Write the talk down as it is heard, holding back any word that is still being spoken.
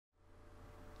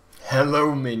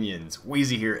Hello minions,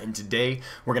 Wheezy here, and today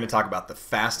we're going to talk about the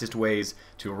fastest ways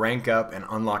to rank up and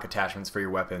unlock attachments for your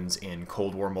weapons in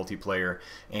Cold War multiplayer,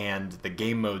 and the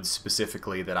game modes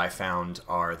specifically that I found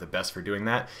are the best for doing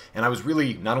that. And I was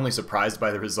really not only surprised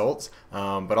by the results,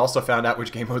 but also found out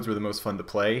which game modes were the most fun to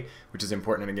play, which is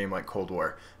important in a game like Cold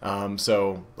War.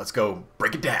 So let's go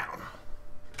break it down.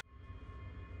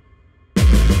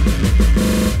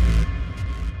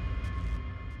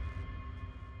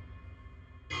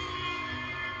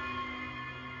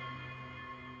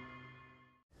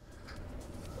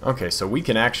 Okay, so we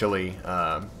can actually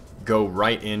go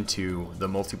right into the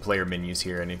multiplayer menus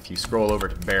here, and if you scroll over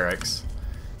to Barracks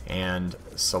and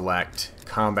select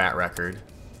Combat Record,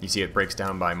 you see it breaks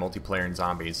down by multiplayer and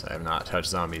zombies. I have not touched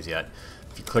zombies yet.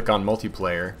 If you click on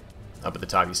multiplayer, up at the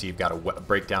top you see you've got a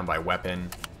breakdown by weapon,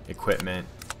 equipment.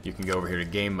 You can go over here to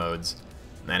game modes,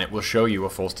 and it will show you a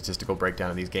full statistical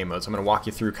breakdown of these game modes. So I'm going to walk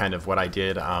you through kind of what I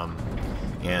did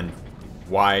and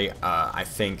why I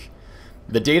think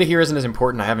the data here isn't as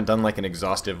important. I haven't done like an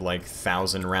exhaustive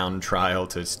 1,000 round trial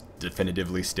to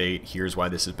definitively state here's why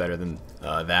this is better than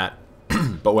that.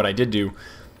 But what I did do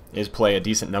is play a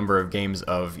decent number of games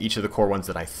of each of the core ones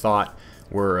that I thought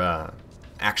were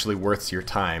actually worth your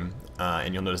time.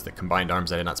 And you'll notice that Combined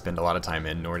Arms I did not spend a lot of time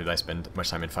in, nor did I spend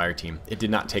much time in Fireteam. It did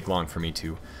not take long for me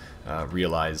to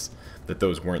realize that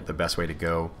those weren't the best way to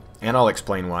go, and I'll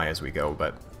explain why as we go.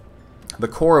 But the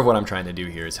core of what I'm trying to do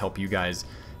here is help you guys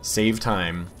save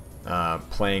time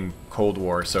playing Cold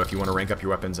War. So if you want to rank up your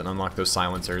weapons and unlock those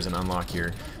silencers and unlock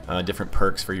your different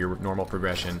perks for your normal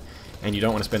progression, and you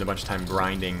don't want to spend a bunch of time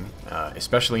grinding,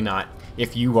 especially not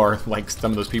if you are like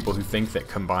some of those people who think that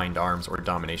Combined Arms or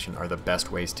Domination are the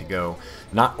best ways to go.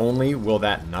 Not only will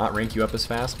that not rank you up as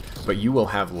fast, but you will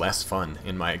have less fun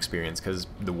in my experience, because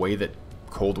the way that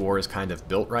Cold War is kind of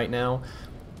built right now,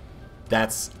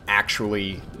 that's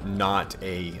actually not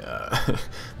a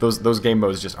those game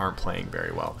modes just aren't playing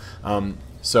very well.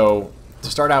 So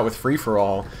to start out with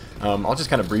free-for-all, I'll just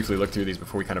kind of briefly look through these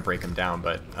before we kind of break them down,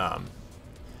 but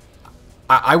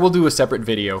I will do a separate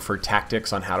video for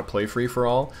tactics on how to play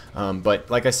free-for-all. But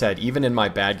like I said, even in my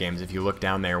bad games, if you look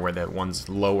down there where the one's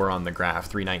lower on the graph,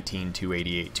 319,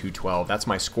 288, 212, that's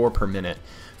my score per minute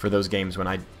for those games when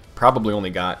I probably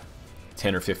only got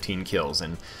 10 or 15 kills.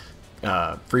 And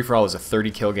free-for-all is a 30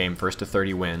 kill game, first to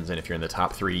 30 wins, and if you're in the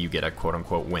top 3 you get a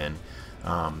quote-unquote win.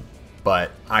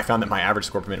 But I found that my average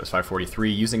score per minute was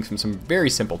 543 using some very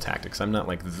simple tactics. I'm not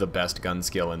like the best gun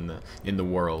skill in the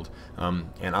world, and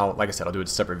like I said, I'll do a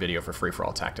separate video for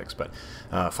free-for-all tactics. But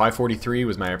 543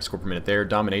 was my average score per minute there.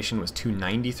 Domination was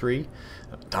 293.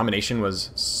 Domination was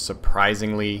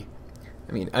surprisingly,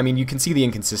 I mean, you can see the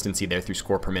inconsistency there through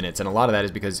score per minutes, and a lot of that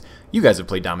is because you guys have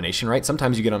played Domination, right?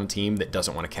 Sometimes you get on a team that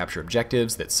doesn't want to capture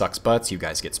objectives, that sucks butts, you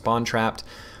guys get spawn trapped.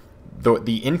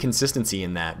 The inconsistency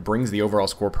in that brings the overall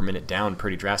score per minute down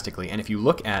pretty drastically, and if you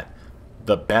look at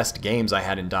the best games I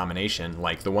had in Domination,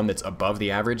 like the one that's above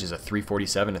the average is a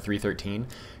 347, a 313.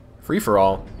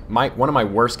 Free-for-all, one of my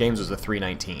worst games was a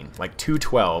 319. Like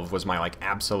 212 was my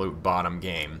absolute bottom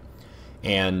game,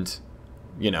 and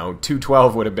you know,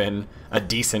 212 would have been a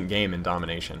decent game in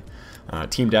Domination.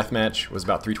 Team Deathmatch was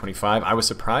about 325. I was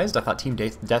surprised. I thought Team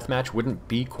Deathmatch wouldn't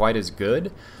be quite as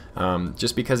good,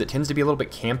 just because it tends to be a little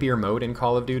bit campier mode in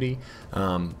Call of Duty.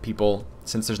 People,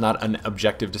 since there's not an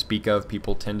objective to speak of,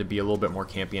 people tend to be a little bit more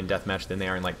campy in Deathmatch than they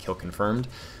are in like Kill Confirmed.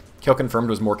 Kill Confirmed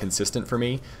was more consistent for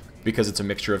me because it's a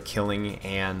mixture of killing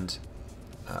and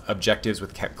objectives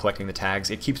with collecting the tags.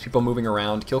 It keeps people moving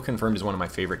around. Kill Confirmed is one of my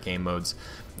favorite game modes.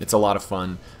 It's a lot of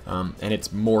fun, and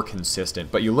it's more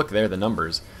consistent. But you look there, the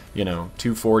numbers, you know,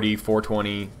 240,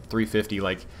 420, 350,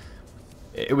 like,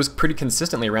 it was pretty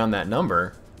consistently around that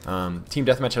number. Team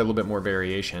Deathmatch had a little bit more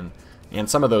variation, and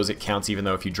some of those it counts even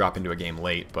though if you drop into a game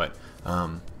late, but,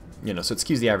 you know, so it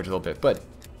skews the average a little bit. But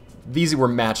these were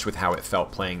matched with how it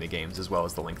felt playing the games as well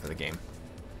as the length of the game.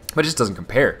 But it just doesn't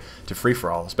compare to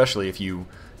free-for-all, especially if you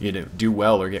do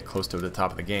well or get close to the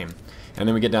top of the game. And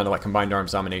then we get down to like Combined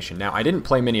Arms Domination. Now, I didn't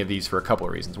play many of these for a couple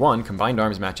of reasons. One, Combined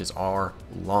Arms matches are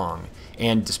long,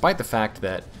 and despite the fact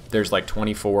that there's like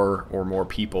 24 or more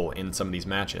people in some of these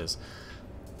matches,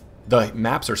 the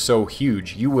maps are so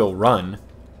huge, you will run,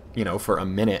 you know, for a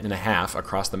minute and a half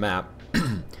across the map,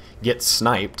 get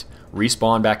sniped,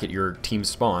 respawn back at your team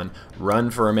spawn,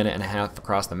 run for a minute and a half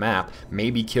across the map,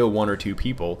 maybe kill 1 or 2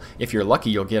 people. If you're lucky,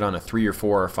 you'll get on a 3 or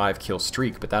 4 or 5 kill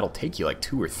streak, but that'll take you like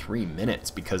 2 or 3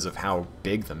 minutes because of how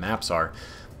big the maps are.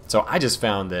 So I just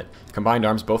found that Combined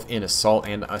Arms, both in Assault,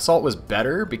 and Assault was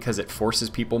better because it forces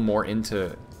people more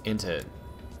into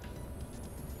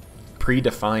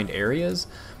predefined areas,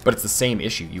 but it's the same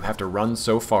issue. You have to run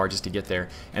so far just to get there,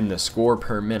 and the score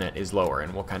per minute is lower,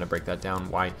 and we'll kind of break that down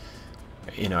why,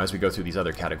 you know, as we go through these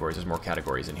other categories. There's more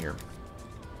categories in here.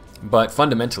 But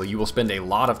fundamentally, you will spend a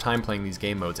lot of time playing these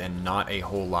game modes, and not a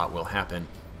whole lot will happen.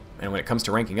 And when it comes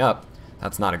to ranking up,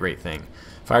 that's not a great thing.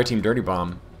 Fireteam Dirty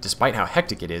Bomb, despite how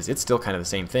hectic it is, it's still kind of the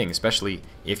same thing, especially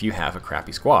if you have a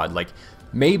crappy squad. Like,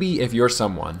 maybe if you're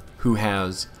someone who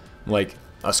has, like,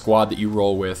 a squad that you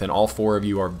roll with, and all 4 of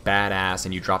you are badass,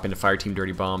 and you drop into Fireteam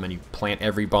Dirty Bomb, and you plant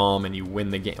every bomb, and you win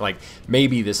the game, like,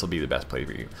 maybe this will be the best play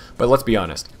for you. But let's be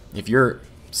honest, if you're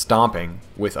stomping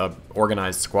with a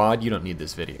organized squad, you don't need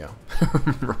this video,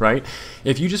 right?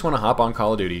 If you just want to hop on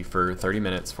Call of Duty for 30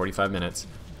 minutes, 45 minutes,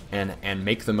 and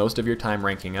make the most of your time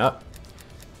ranking up,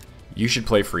 you should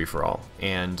play free-for-all.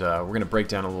 And we're going to break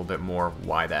down a little bit more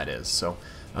why that is. So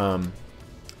we're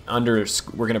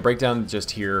going to break down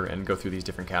just here and go through these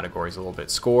different categories a little bit.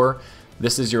 Score,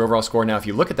 this is your overall score. Now, if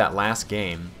you look at that last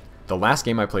game, the last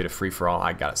game I played of free-for-all,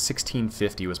 I got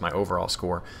 1650 was my overall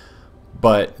score.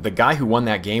 But the guy who won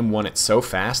that game won it so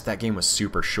fast, that game was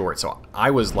super short. So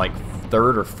I was like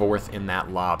 3rd or 4th in that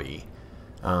lobby.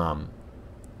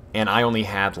 And I only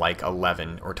had like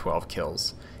 11 or 12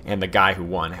 kills. And the guy who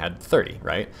won had 30,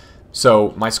 right?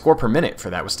 So my score per minute for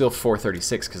that was still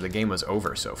 436 because the game was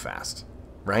over so fast,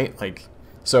 right? Like,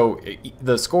 so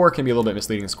the score can be a little bit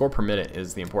misleading. The score per minute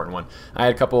is the important one. I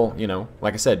had a couple, you know,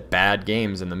 like I said, bad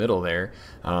games in the middle there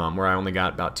where I only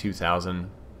got about 2,000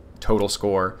 total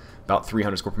score, about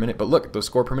 300 score per minute. But look, those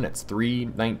score per minutes,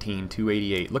 319,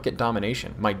 288. Look at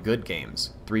domination. My good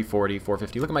games, 340,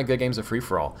 450. Look at my good games of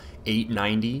free-for-all,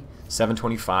 890,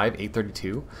 725,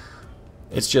 832.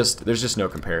 It's just, there's just no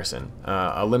comparison.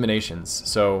 Eliminations.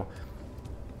 So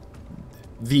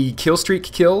the kill streak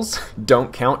kills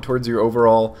don't count towards your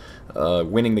overall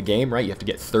winning the game, right? You have to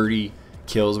get 30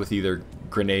 kills with either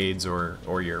grenades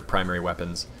or your primary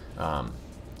weapons.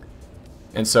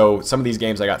 And so some of these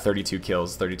games I got 32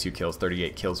 kills,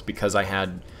 38 kills because I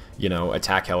had, you know,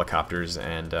 attack helicopters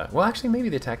and, well, actually maybe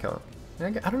the attack helicopters, I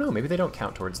don't know, maybe they don't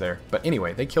count towards there. But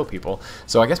anyway, they kill people.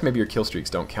 So I guess maybe your kill streaks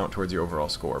don't count towards your overall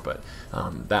score, but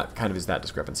that kind of is that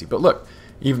discrepancy. But look,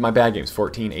 even my bad games,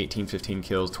 14, 18, 15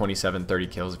 kills, 27, 30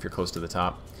 kills if you're close to the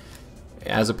top.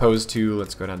 As opposed to,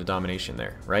 let's go down to domination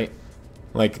there, right?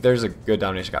 Like, there's a good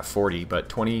domination, got 40, but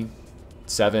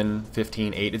 27,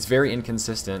 15, 8, it's very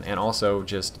inconsistent, and also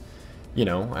just, you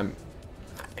know,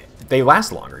 they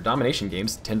last longer. Domination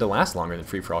games tend to last longer than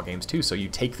free-for-all games too, so you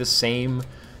take the same,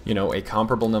 you know, a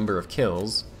comparable number of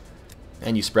kills,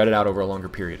 and you spread it out over a longer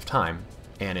period of time,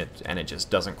 and it just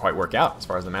doesn't quite work out as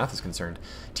far as the math is concerned.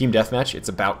 Team Deathmatch, it's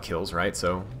about kills, right?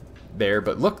 So there,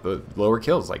 but look, the lower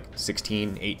kills, like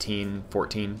 16, 18,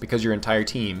 14, because your entire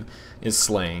team is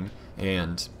slaying,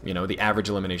 and, you know, the average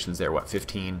eliminations there, what,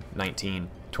 15, 19,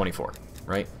 24,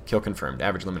 right? Kill confirmed,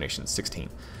 average eliminations, 16.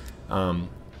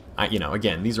 You know,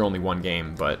 again, these are only one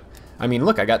game, but, I mean,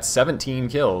 look, I got 17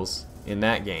 kills in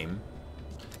that game,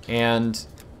 and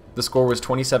the score was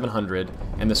 2,700,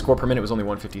 and the score per minute was only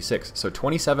 156. So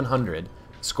 2,700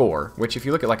 score, which if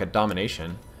you look at like a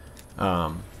domination,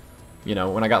 you know,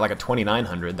 when I got like a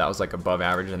 2,900, that was like above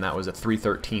average, and that was a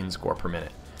 313 score per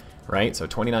minute, right? So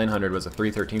 2,900 was a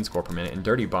 313 score per minute. In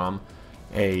Dirty Bomb,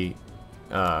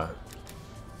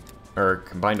 or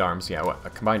Combined Arms, yeah, a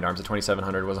Combined Arms, a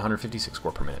 2,700 was 156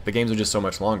 score per minute. The games are just so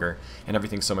much longer, and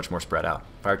everything's so much more spread out.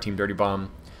 Fireteam Dirty Bomb,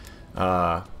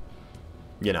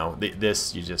 you know,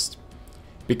 this, you just,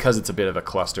 because it's a bit of a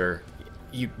cluster,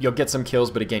 you'll get some kills,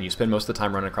 but again, you spend most of the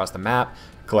time running across the map,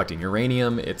 collecting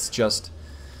uranium. It's just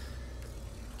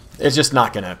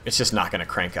not gonna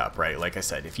crank up, right? Like I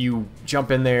said, if you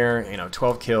jump in there, you know,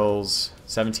 12 kills,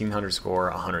 1,700 score,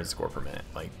 100 score per minute,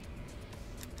 like,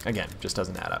 again, just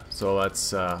doesn't add up. So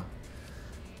let's,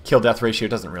 kill death ratio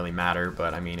doesn't really matter,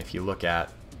 but I mean, if you look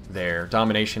at their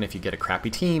domination, if you get a crappy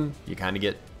team, you kind of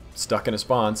get stuck in a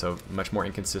spawn, so much more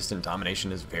inconsistent.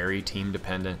 Domination is very team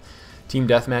dependent. Team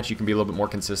deathmatch, you can be a little bit more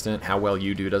consistent. How well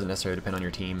you do doesn't necessarily depend on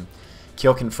your team.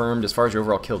 Kill confirmed, as far as your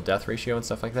overall kill death ratio and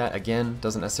stuff like that, again,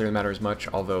 doesn't necessarily matter as much,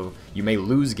 although you may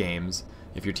lose games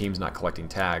if your team's not collecting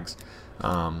tags.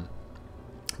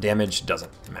 Damage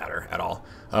doesn't matter at all.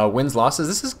 Wins, losses,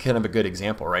 this is kind of a good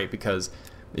example, right? Because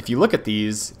if you look at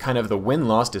these, kind of the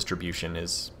win-loss distribution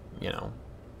is, you know,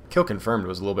 kill confirmed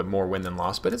was a little bit more win than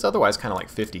loss, but it's otherwise kind of like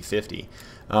 50-50.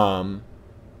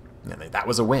 That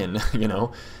was a win, you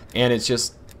know, and it's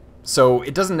just, so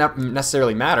it doesn't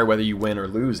necessarily matter whether you win or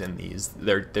lose in these.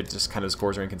 They're just kind of,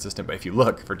 scores are inconsistent. But if you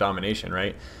look for domination,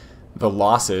 right, the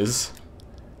losses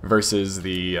versus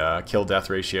the kill death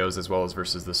ratios, as well as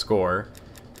versus the score,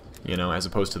 you know, as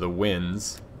opposed to the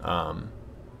wins,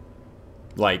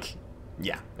 like,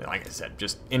 yeah, like I said,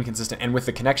 just inconsistent. And with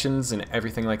the connections and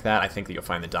everything like that, I think that you'll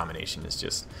find that domination is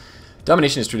just...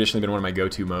 Domination has traditionally been one of my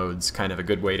go-to modes, kind of a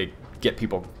good way to get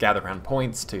people gather around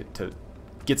points, to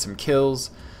get some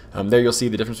kills. There you'll see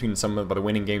the difference between some of the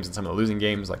winning games and some of the losing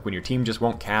games. Like when your team just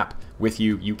won't cap with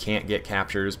you, you can't get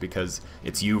captures because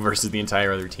it's you versus the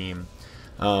entire other team.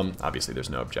 Obviously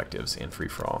there's no objectives in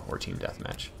free-for-all or team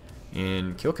deathmatch.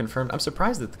 In kill confirmed, I'm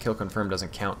surprised that the kill confirmed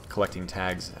doesn't count collecting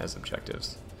tags as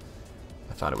objectives.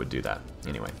 I thought it would do that.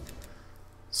 Anyway.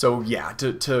 So yeah,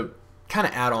 to kind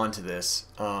of add on to this,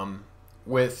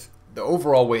 with the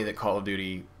overall way that Call of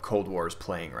Duty Cold War is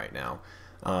playing right now,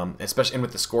 especially and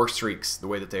with the score streaks the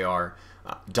way that they are,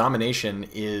 domination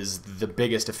is the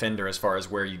biggest offender as far as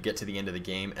where you get to the end of the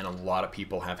game, and a lot of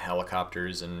people have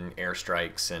helicopters and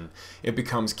airstrikes, and it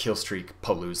becomes killstreak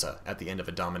palooza at the end of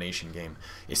a domination game.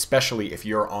 Especially if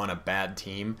you're on a bad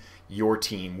team, your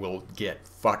team will get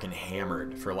fucking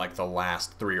hammered for like the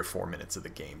last 3 or 4 minutes of the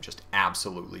game, just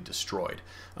absolutely destroyed.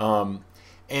 And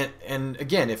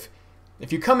again,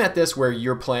 if you come at this where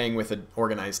you're playing with an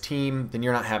organized team, then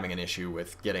you're not having an issue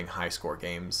with getting high score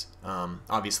games.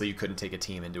 Obviously, you couldn't take a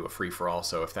team into a free-for-all,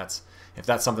 so if that's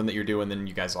something that you're doing, then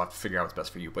you guys will have to figure out what's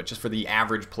best for you. But just for the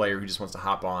average player who just wants to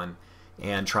hop on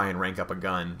and try and rank up a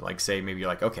gun, like say maybe you're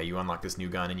like, okay, you unlock this new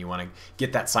gun and you want to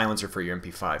get that silencer for your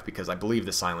MP5, because I believe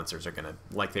the silencers are going to,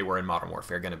 like they were in Modern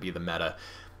Warfare, going to be the meta.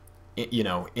 You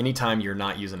know, anytime you're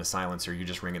not using a silencer, you're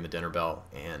just ringing the dinner bell,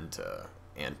 and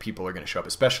people are going to show up,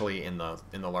 especially in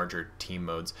the larger team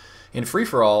modes. In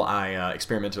free-for-all, I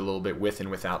experimented a little bit with and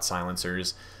without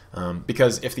silencers,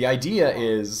 because if the idea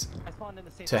is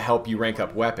to help you rank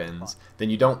up weapons, then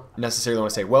you don't necessarily want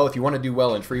to say, well, if you want to do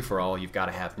well in free-for-all, you've got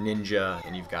to have Ninja,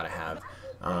 and you've got to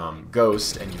have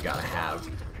Ghost, and you've got to have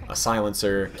a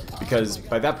silencer, because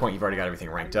by that point you've already got everything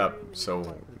ranked up,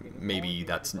 so maybe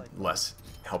that's less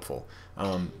helpful.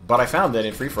 But I found that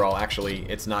in free-for-all, actually,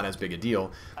 it's not as big a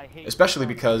deal, especially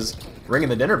because ringing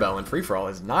the dinner bell in free-for-all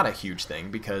is not a huge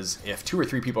thing, because if 2 or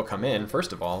 3 people come in,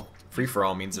 first of all,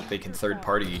 free-for-all means that they can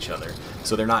third-party each other,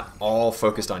 so they're not all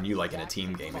focused on you like in a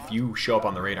team game. If you show up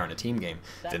on the radar in a team game,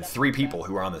 then 3 people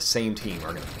who are on the same team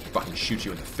are going to fucking shoot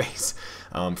you in the face.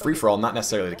 Free-for-all, not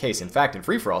necessarily the case. In fact, in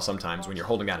free-for-all, sometimes when you're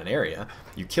holding down an area,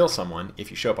 you kill someone,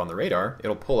 if you show up on the radar,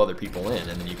 it'll pull other people in,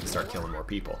 and then you can start killing more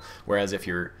people. Whereas if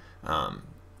you're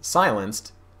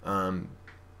silenced,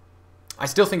 I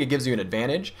still think it gives you an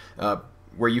advantage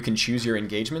where you can choose your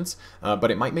engagements,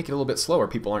 but it might make it a little bit slower.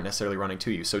 People aren't necessarily running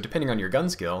to you. So depending on your gun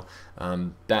skill,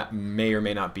 that may or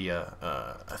may not be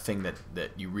a thing that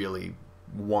you really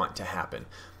want to happen.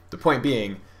 The point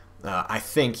being, I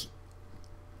think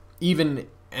even,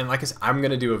 and like I said, I'm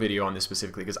going to do a video on this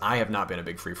specifically because I have not been a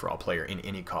big free-for-all player in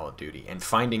any Call of Duty, and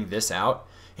finding this out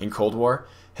in Cold War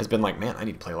has been like, man, I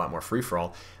need to play a lot more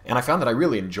free-for-all, and I found that I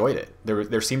really enjoyed it.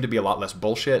 There seemed to be a lot less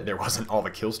bullshit. There wasn't all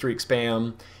the kill streak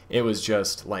spam. It was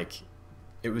just like,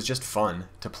 it was just fun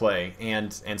to play,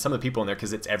 and some of the people in there,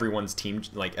 because it's everyone's team,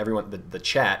 like everyone, the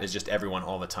chat is just everyone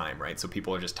all the time, right? So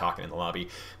people are just talking in the lobby,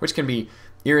 which can be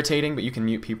irritating, but you can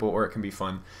mute people, or it can be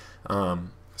fun.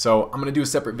 So I'm going to do a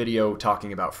separate video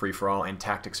talking about free-for-all and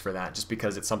tactics for that, just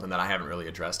because it's something that I haven't really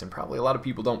addressed, and probably a lot of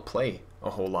people don't play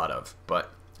a whole lot of,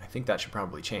 but I think that should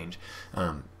probably change,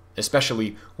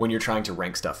 especially when you're trying to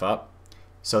rank stuff up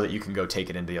so that you can go take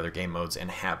it into the other game modes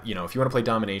and have, you know, if you want to play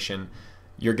domination,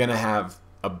 you're going to have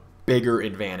a bigger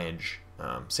advantage.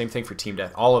 Same thing for team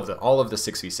death, all of the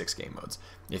 6v6 game modes.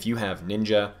 If you have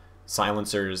Ninja,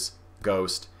 silencers,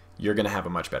 Ghost, you're going to have a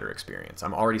much better experience.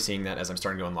 I'm already seeing that as I'm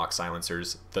starting to unlock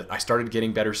silencers. I started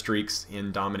getting better streaks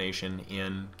in domination,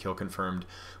 in kill confirmed,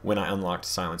 when I unlocked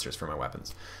silencers for my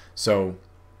weapons. So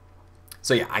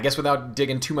yeah, I guess without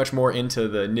digging too much more into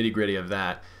the nitty gritty of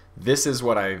that, this is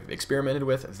what I've experimented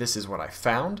with. This is what I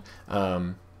found.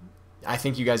 I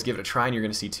think you guys give it a try and you're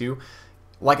going to see too.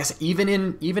 Like I said, even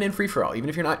in free-for-all, even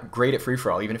if you're not great at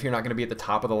free-for-all, even if you're not going to be at the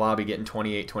top of the lobby getting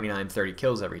 28, 29, 30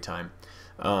 kills every time,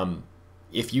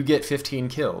 if you get 15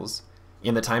 kills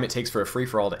in the time it takes for a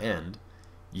free-for-all to end,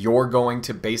 you're going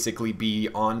to basically be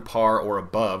on par or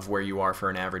above where you are for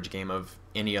an average game of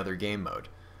any other game mode.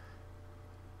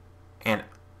 And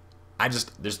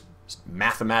there's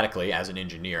mathematically, as an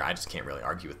engineer, I just can't really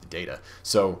argue with the data.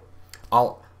 So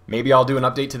maybe I'll do an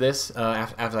update to this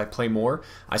after I play more.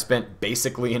 I spent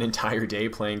basically an entire day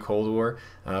playing Cold War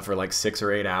for like 6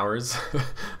 or 8 hours,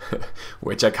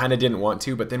 which I kind of didn't want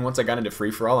to. But then once I got into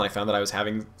free-for-all and I found that I was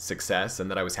having success and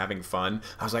that I was having fun,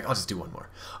 I was like, I'll just do one more.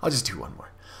 I'll just do one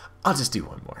more. I'll just do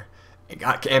one more.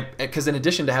 Because in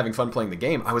addition to having fun playing the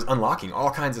game, I was unlocking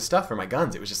all kinds of stuff for my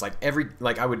guns. It was just like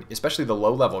I would, especially the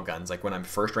low level guns, like when I'm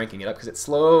first ranking it up, because it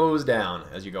slows down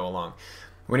as you go along.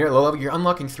 When you're at low level, you're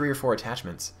unlocking 3 or 4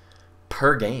 attachments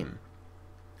per game.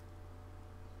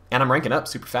 And I'm ranking up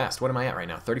super fast. What am I at right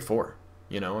now? 34.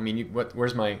 You know, I mean,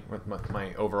 where's my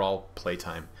overall play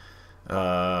time?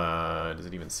 Does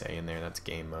it even say in there? That's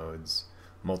game modes.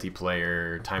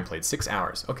 Multiplayer, time played, 6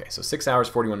 hours. Okay, so 6 hours,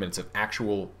 41 minutes of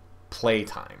actual play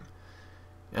time.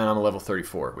 And I'm a level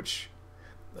 34, which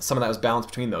some of that was balanced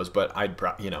between those, but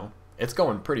it's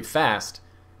going pretty fast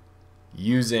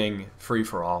using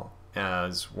free-for-all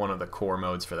as one of the core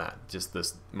modes for that. Just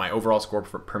this, my overall score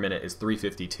per minute is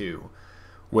 352,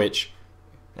 which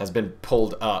has been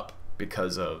pulled up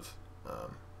because of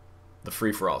the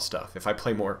free-for-all stuff. If I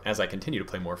play more, as I continue to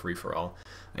play more free-for-all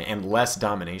and less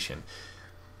domination,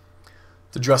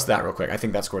 to address that real quick, I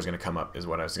think that score is going to come up, is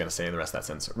what I was going to say in the rest of that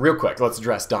sentence. Real quick, let's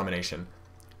address domination.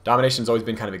 Domination's always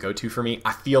been kind of a go-to for me.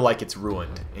 I feel like it's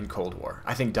ruined in Cold War.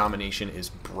 I think domination is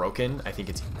broken. I think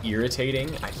it's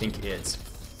irritating. I think it's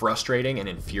frustrating and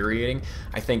infuriating.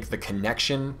 I think the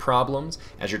connection problems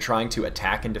as you're trying to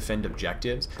attack and defend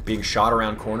objectives, being shot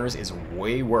around corners, is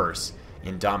way worse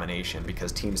in domination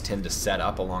because teams tend to set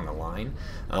up along the line.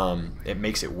 It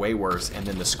makes it way worse. And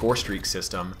then the score streak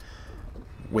system,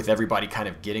 with everybody kind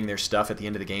of getting their stuff at the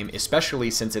end of the game,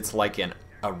 especially since it's like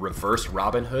a reverse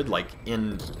Robin Hood, like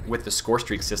with the score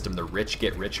streak system, the rich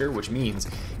get richer, which means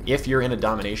if you're in a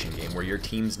domination game where your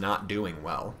team's not doing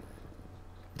well,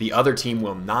 the other team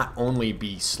will not only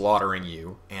be slaughtering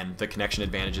you, and the connection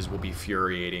advantages will be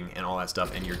infuriating and all that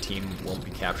stuff, and your team won't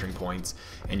be capturing points,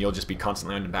 and you'll just be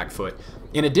constantly on the back foot.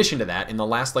 In addition to that, in the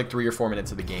last like 3 or 4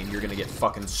 minutes of the game, you're going to get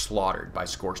fucking slaughtered by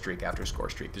score streak after score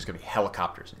streak. There's going to be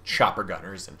helicopters and chopper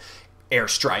gunners and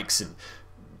airstrikes and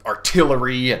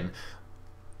artillery, and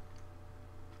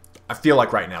I feel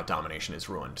like right now domination is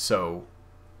ruined. So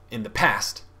in the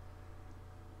past,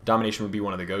 domination would be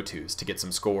one of the go-tos to get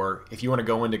some score. If you want to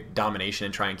go into domination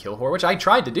and try and kill whore, which I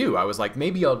tried to do, I was like,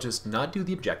 maybe I'll just not do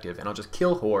the objective and I'll just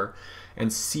kill whore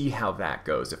and see how that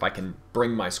goes, if I can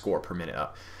bring my score per minute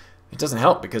up. It doesn't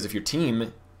help, because if your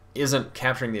team isn't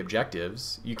capturing the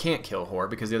objectives, you can't kill whore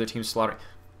because the other team's slaughtering.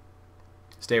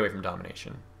 Stay away from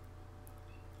domination.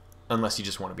 Unless you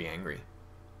just want to be angry.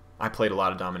 I played a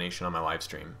lot of domination on my live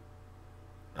stream.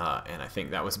 And I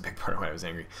think that was a big part of why I was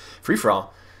angry.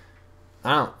 Free-for-all,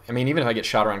 I mean, even if I get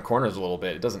shot around corners a little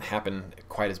bit, it doesn't happen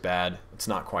quite as bad. It's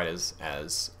not quite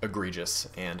as egregious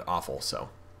and awful. So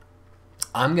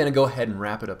I'm going to go ahead and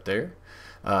wrap it up there.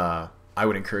 I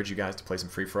would encourage you guys to play some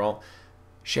free-for-all.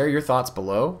 Share your thoughts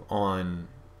below on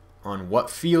what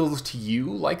feels to you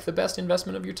like the best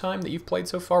investment of your time that you've played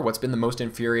so far. What's been the most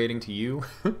infuriating to you?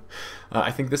 I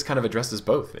think this kind of addresses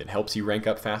both. It helps you rank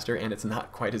up faster, and it's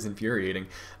not quite as infuriating.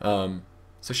 So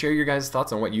share your guys'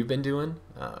 thoughts on what you've been doing.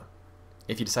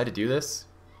 If you decide to do this,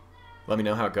 let me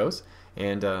know how it goes,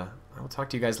 and I will talk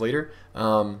to you guys later.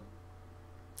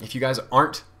 If you guys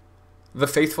aren't the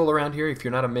faithful around here, if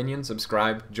you're not a minion,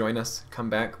 subscribe, join us, come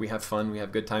back. We have fun, we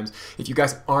have good times. If you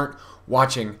guys aren't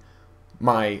watching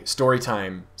my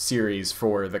Storytime series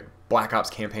for the Black Ops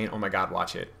campaign, oh my god,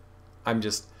 watch it. I'm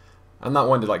not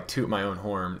one to like toot my own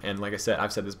horn, and like I said,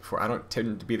 I've said this before, I don't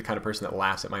tend to be the kind of person that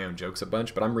laughs at my own jokes a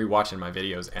bunch, but I'm rewatching my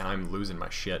videos and I'm losing my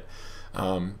shit.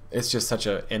 It's just such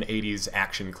an 80s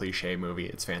action cliche movie.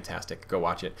 It's fantastic. Go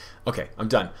watch it. Okay, I'm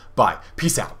done. Bye.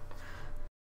 Peace out.